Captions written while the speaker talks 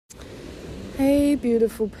Hey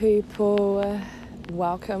beautiful people,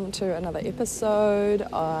 welcome to another episode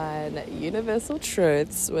on Universal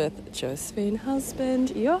Truths with Josephine Husband,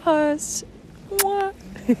 your host. Mwah.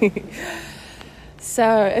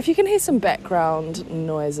 So if you can hear some background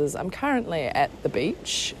noises, I'm currently at the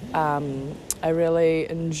beach. I really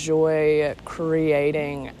enjoy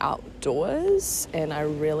creating outdoors and I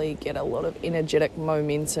really get a lot of energetic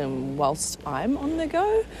momentum whilst I'm on the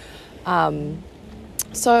go.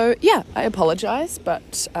 So yeah, I apologise,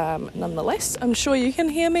 but nonetheless, I'm sure you can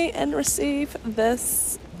hear me and receive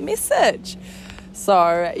this message.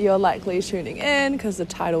 So you're likely tuning in because the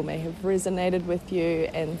title may have resonated with you,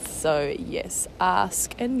 and so yes,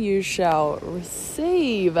 ask and you shall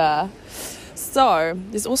receive. So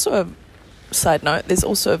there's also a side note, there's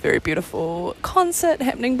also a very beautiful concert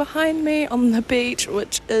happening behind me on the beach,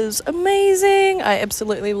 which is amazing. I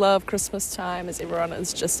absolutely love Christmas time as everyone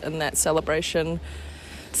is just in that celebration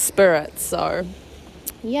spirit, so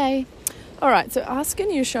yay. Alright, so ask and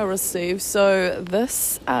you shall receive. So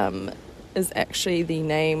this is actually the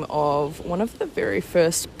name of one of the very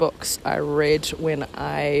first books I read when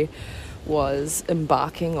I was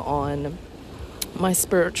embarking on my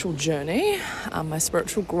spiritual journey, my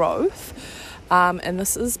spiritual growth, and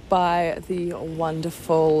this is by the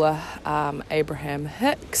wonderful Abraham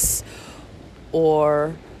Hicks,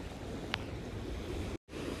 or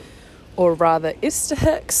rather Esther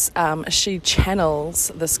Hicks. She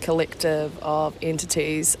channels this collective of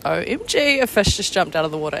entities. OMG, a fish just jumped out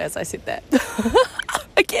of the water as I said that.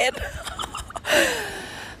 Again.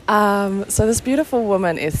 So this beautiful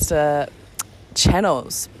woman, Esther,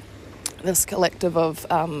 channels this collective of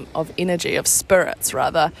energy, of spirits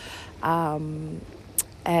rather.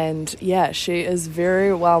 And yeah, she is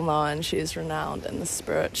very well known. She is renowned in the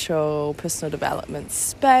spiritual personal development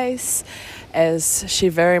space, as she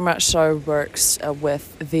very much so works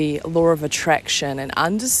with the law of attraction and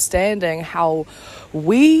understanding how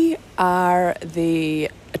we are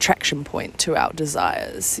the attraction point to our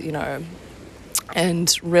desires, you know,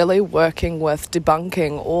 and really working with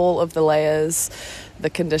debunking all of the layers,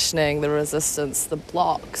 the conditioning, the resistance, the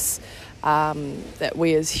blocks that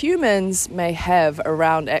we as humans may have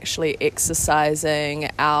around actually exercising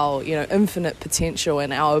our, you know, infinite potential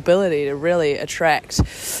and our ability to really attract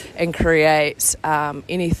and create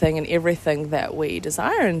anything and everything that we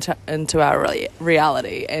desire into our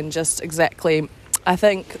reality. And just exactly, I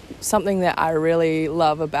think something that I really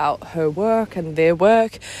love about her work and their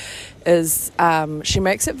work is she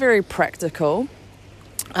makes it very practical.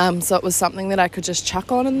 So it was something that I could just chuck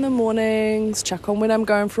on in the mornings, chuck on when I'm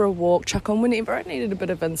going for a walk, chuck on whenever I needed a bit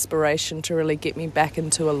of inspiration to really get me back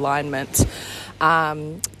into alignment.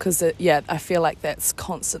 Because I feel like that's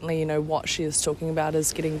constantly, you know, what she is talking about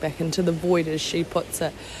is getting back into the void, as she puts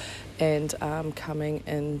it, and coming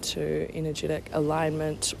into energetic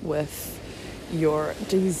alignment with your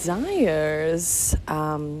desires.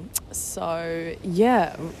 So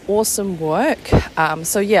yeah, awesome work.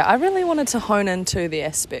 I really wanted to hone into the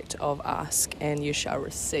aspect of ask and you shall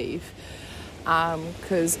receive,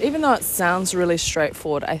 because even though it sounds really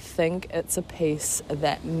straightforward, I think it's a piece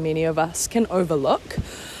that many of us can overlook.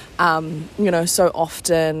 So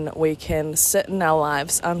often we can sit in our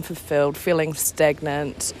lives unfulfilled, feeling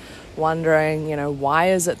stagnant, wondering, you know,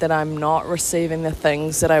 why is it that I'm not receiving the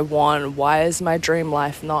things that I want? Why is my dream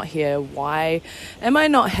life not here? Why am I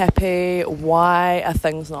not happy? Why are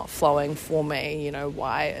things not flowing for me? You know,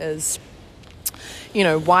 why is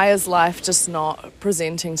life just not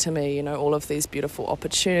presenting to me, you know, all of these beautiful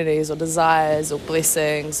opportunities or desires or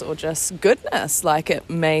blessings or just goodness like it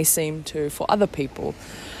may seem to for other people?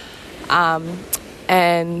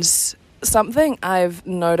 And something I've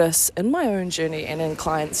noticed in my own journey and in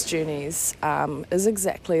clients' journeys is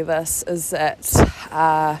exactly this, is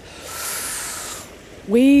that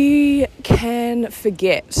we can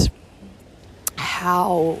forget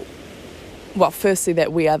firstly,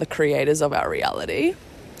 that we are the creators of our reality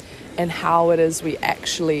and how it is we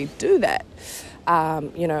actually do that.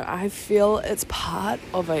 I feel it's part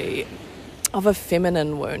of a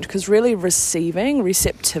feminine wound, because really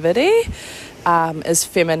receptivity is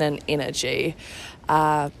feminine energy. We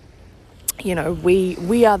are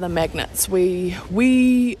the magnets.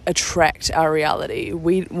 We attract our reality.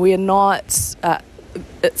 We are not.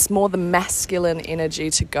 It's more the masculine energy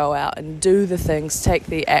to go out and do the things, take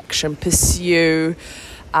the action, pursue.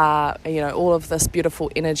 All of this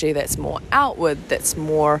beautiful energy that's more outward, that's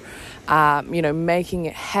more making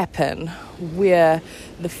it happen, where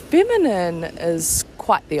the feminine is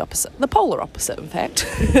quite the opposite, the polar opposite, in fact,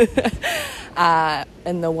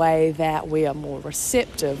 in the way that we are more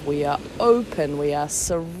receptive, we are open, we are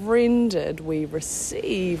surrendered, we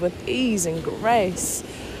receive with ease and grace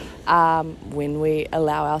when we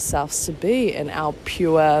allow ourselves to be in our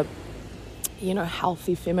pure,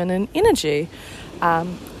 healthy feminine energy.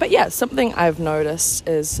 But yeah, something I've noticed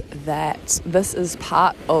is that this is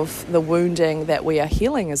part of the wounding that we are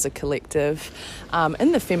healing as a collective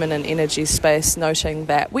in the feminine energy space, noting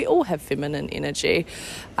that we all have feminine energy.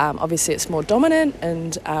 Obviously, it's more dominant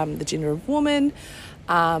in the gender of woman.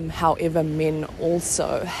 However, men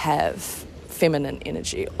also have feminine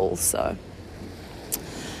energy also.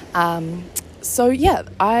 So yeah,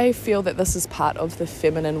 I feel that this is part of the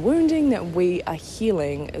feminine wounding that we are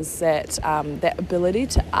healing, is that that ability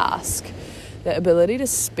to ask, the ability to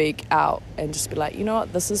speak out and just be like, you know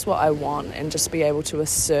what, this is what I want, and just be able to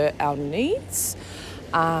assert our needs.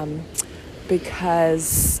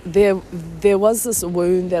 Because there was this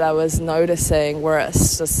wound that I was noticing where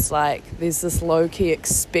it's just like there's this low-key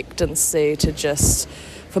expectancy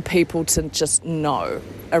for people to just know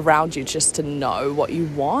around you, just to know what you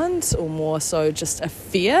want, or more so just a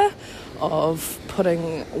fear of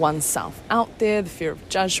putting oneself out there, the fear of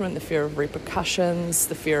judgment, the fear of repercussions,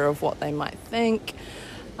 the fear of what they might think,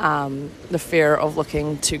 the fear of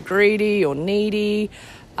looking too greedy or needy.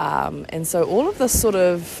 And so all of this sort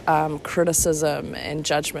of criticism and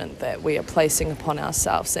judgment that we are placing upon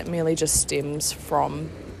ourselves, that merely just stems from,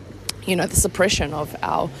 the suppression of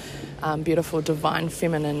our beautiful divine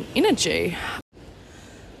feminine energy.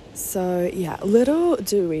 So yeah, little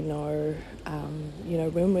do we know,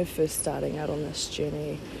 when we're first starting out on this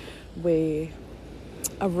journey, we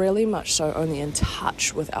are really much so only in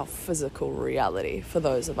touch with our physical reality. For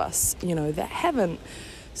those of us, that haven't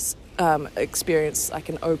experienced like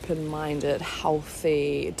an open-minded,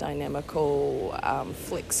 healthy, dynamical,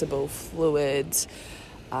 flexible, fluid,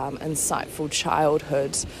 insightful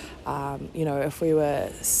childhood.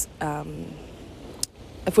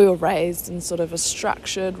 If we were raised in sort of a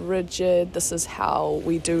structured, rigid, this is how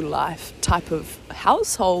we do life type of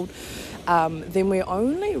household, then we're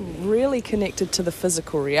only really connected to the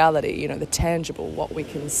physical reality, the tangible, what we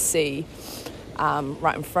can see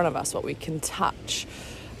right in front of us, what we can touch.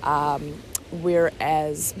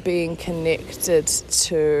 Whereas being connected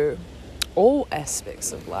to all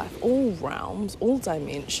aspects of life, all realms, all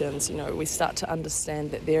dimensions, we start to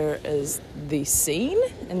understand that there is the seen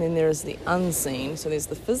and then there is the unseen. So there's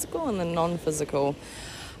the physical and the non-physical.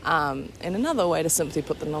 And another way to simply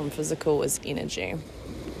put the non-physical is energy.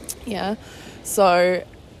 Yeah. So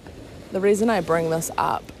the reason I bring this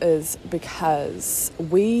up is because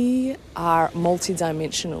we are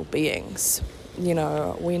multidimensional beings. We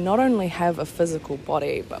not only have a physical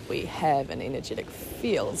body, but we have an energetic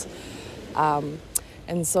field.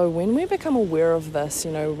 And so when we become aware of this,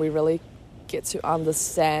 we really get to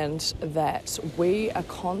understand that we are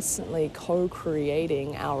constantly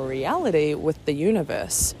co-creating our reality with the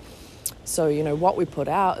universe. So, what we put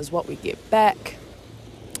out is what we get back,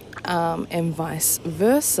 and vice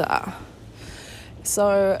versa.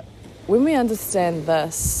 So when we understand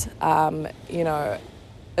this,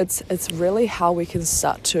 it's really how we can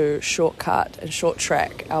start to shortcut and short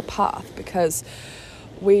track our path, because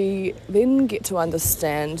we then get to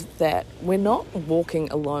understand that we're not walking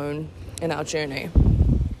alone in our journey.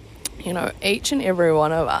 Each and every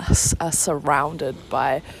one of us are surrounded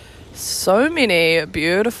by so many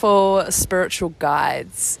beautiful spiritual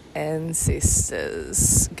guides,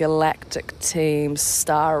 ancestors, galactic teams,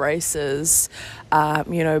 star races,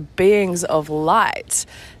 beings of light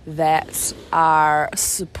that are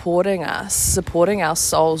supporting us, supporting our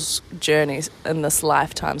soul's journeys in this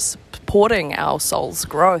lifetime, supporting our soul's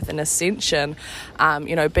growth and ascension,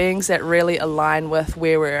 beings that really align with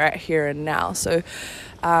where we're at here and now. So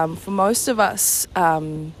for most of us,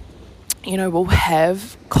 we'll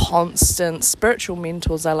have constant spiritual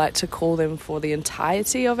mentors, I like to call them, for the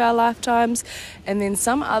entirety of our lifetimes. And then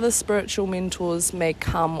some other spiritual mentors may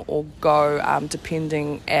come or go,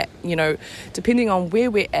 depending on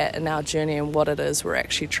where we're at in our journey and what it is we're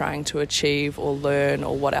actually trying to achieve or learn,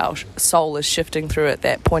 or what our soul is shifting through at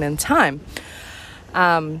that point in time.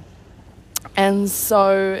 And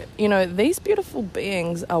so, these beautiful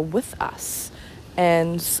beings are with us.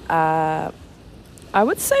 And I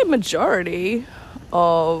would say majority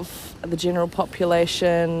of the general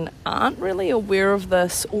population aren't really aware of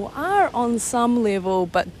this, or are on some level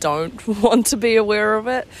but don't want to be aware of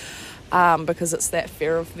it. because it's that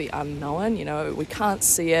fear of the unknown. You know, we can't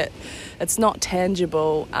see it, it's not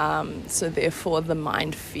tangible, so therefore the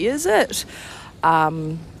mind fears it.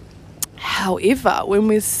 However, when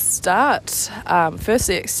we start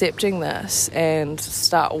firstly accepting this and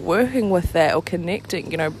start working with that, or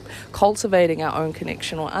connecting, you know, cultivating our own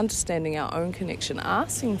connection or understanding our own connection,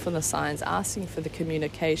 asking for the signs, asking for the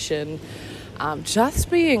communication,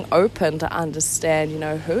 just being open to understand, you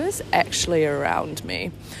know, who is actually around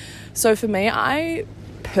me. So for me, I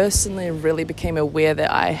personally really became aware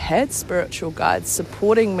that I had spiritual guides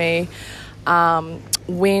supporting me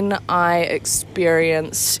when I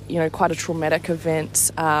experienced, you know, quite a traumatic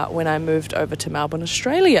event when I moved over to Melbourne,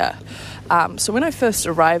 Australia. So when I first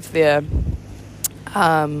arrived there,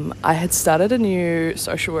 I had started a new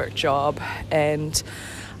social work job, and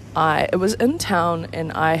it was in town,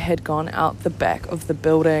 and I had gone out the back of the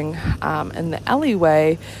building in the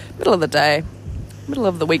alleyway, middle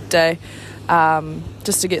of the weekday,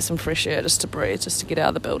 just to get some fresh air, just to breathe, just to get out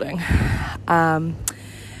of the building.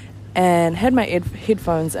 And had my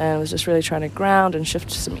headphones in, was just really trying to ground and shift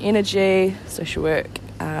some energy. Social work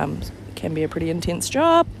can be a pretty intense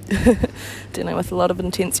job, dealing with a lot of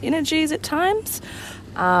intense energies at times.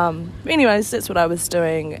 Anyways, that's what I was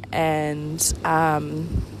doing, and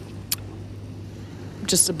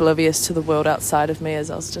just oblivious to the world outside of me, as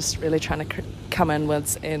I was just really trying to come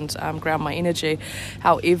inwards and ground my energy.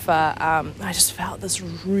 However, I just felt this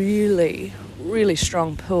really, really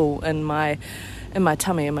strong pull in my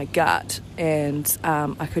tummy, in my gut, and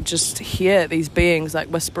I could just hear these beings like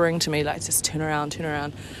whispering to me, like, just turn around.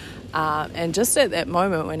 And just at that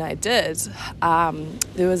moment when I did,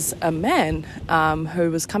 there was a man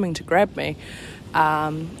who was coming to grab me.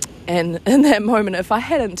 And in that moment, if I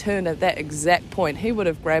hadn't turned at that exact point, he would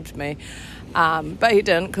have grabbed me. But he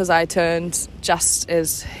didn't, because I turned just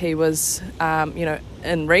as he was,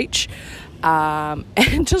 in reach,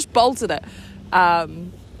 and just bolted it.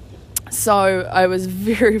 So I was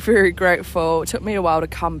very, very grateful. It took me a while to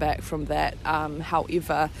come back from that.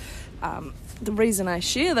 However, the reason I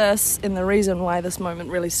share this, and the reason why this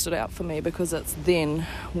moment really stood out for me, because it's then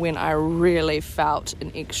when I really felt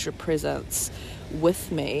an extra presence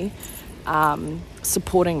with me,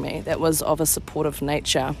 supporting me, that was of a supportive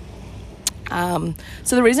nature. So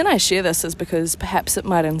the reason I share this is because perhaps it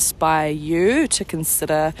might inspire you to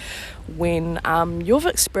consider when you've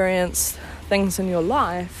experienced things in your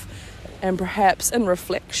life, and perhaps in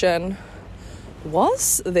reflection,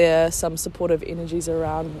 was there some supportive energies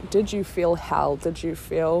around? Did you feel held? Did you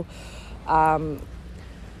feel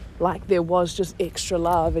like there was just extra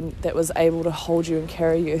love, and that was able to hold you and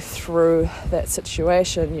carry you through that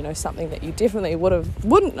situation? You know, something that you definitely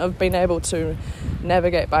wouldn't have been able to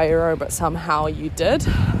navigate by your own, but somehow you did.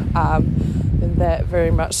 And that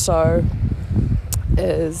very much so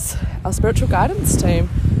is our spiritual guidance team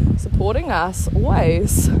supporting us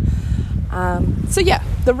always.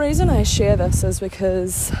 The reason I share this is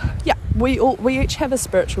because, we each have a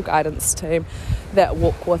spiritual guidance team that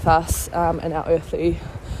walk with us in our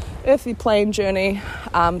earthly plane journey,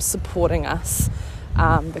 supporting us,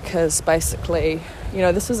 because basically, you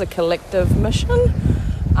know, this is a collective mission,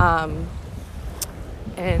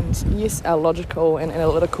 and yes, our logical and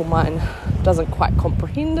analytical mind doesn't quite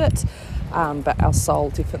comprehend it, but our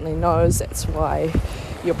soul definitely knows. That's why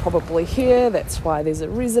you're probably here. That's why there's a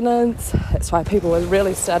resonance. That's why people are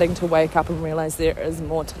really starting to wake up and realize there is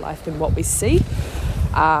more to life than what we see,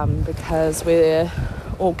 because we're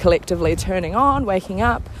all collectively turning on, waking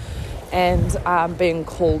up, and being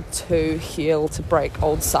called to heal, to break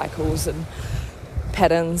old cycles and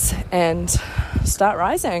patterns, and start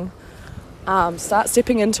rising, start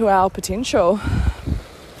stepping into our potential.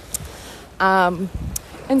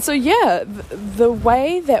 And so, the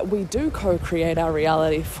way that we do co-create our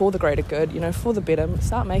reality for the greater good, you know, for the better,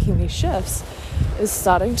 start making these shifts, is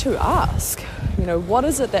starting to ask, you know, what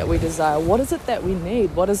is it that we desire? What is it that we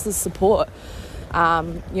need? What is the support?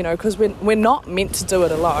 Because we're not meant to do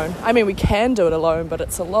it alone. I mean, we can do it alone, but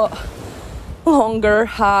it's a lot longer,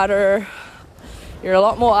 harder. You're a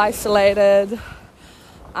lot more isolated.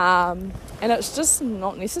 And it's just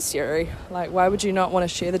not necessary. Like, why would you not want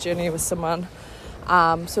to share the journey with someone?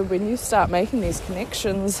 So when you start making these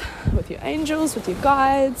connections with your angels, with your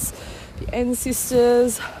guides, your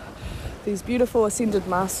ancestors, these beautiful ascended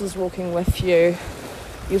masters walking with you,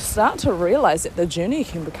 you start to realize that the journey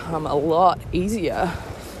can become a lot easier,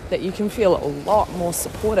 that you can feel a lot more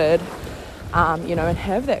supported, and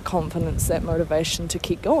have that confidence, that motivation to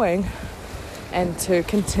keep going and to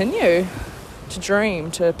continue to dream,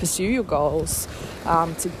 to pursue your goals,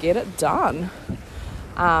 to get it done.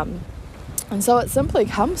 And so it simply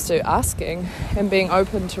comes to asking and being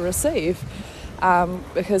open to receive,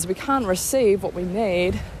 because we can't receive what we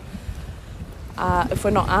need if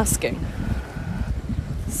we're not asking.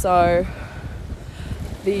 So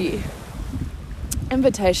the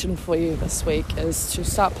invitation for you this week is to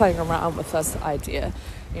start playing around with this idea.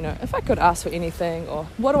 If I could ask for anything, or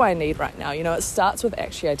what do I need right now? It starts with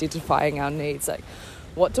actually identifying our needs. Like,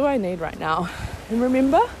 what do I need right now? And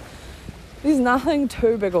remember, there's nothing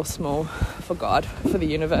too big or small for God, for the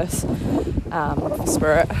universe, for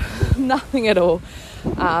spirit, nothing at all.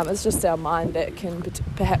 It's just our mind that can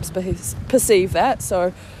perhaps perceive that.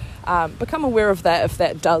 So become aware of that if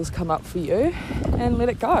that does come up for you, and let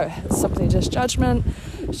it go. It's simply just judgment.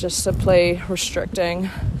 It's just simply restricting,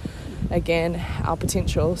 again, our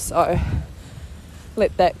potential. So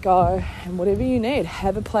let that go, and whatever you need,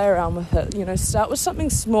 have a play around with it. Start with something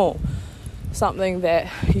small, something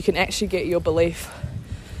that you can actually get your belief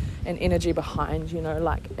and energy behind,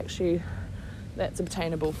 like actually that's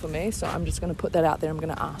obtainable for me, so I'm just going to put that out there. I'm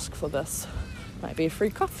going to ask for this. Might be a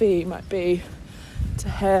free coffee, might be to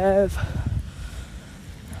have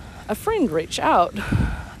a friend reach out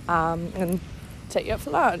and take you out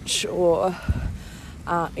for lunch, or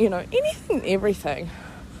anything, everything,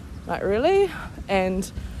 like really.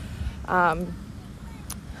 And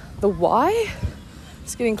the why,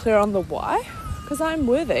 just getting clear on the why, because I'm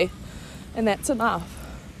worthy, and that's enough.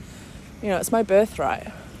 It's my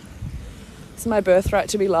birthright. It's my birthright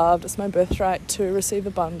to be loved. It's my birthright to receive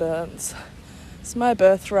abundance. It's my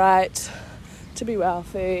birthright to be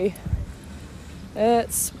wealthy.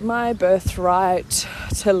 It's my birthright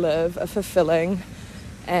to live a fulfilling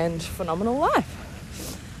and phenomenal life.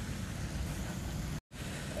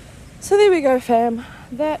 So there we go, fam.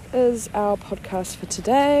 That is our podcast for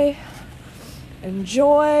today.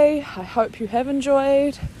 Enjoy. I hope you have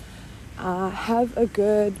enjoyed. Have a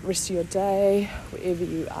good rest of your day, wherever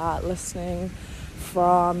you are listening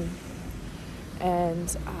from.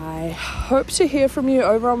 And I hope to hear from you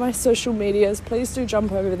over on my social medias. Please do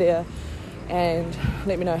jump over there and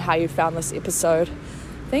let me know how you found this episode.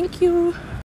 Thank you.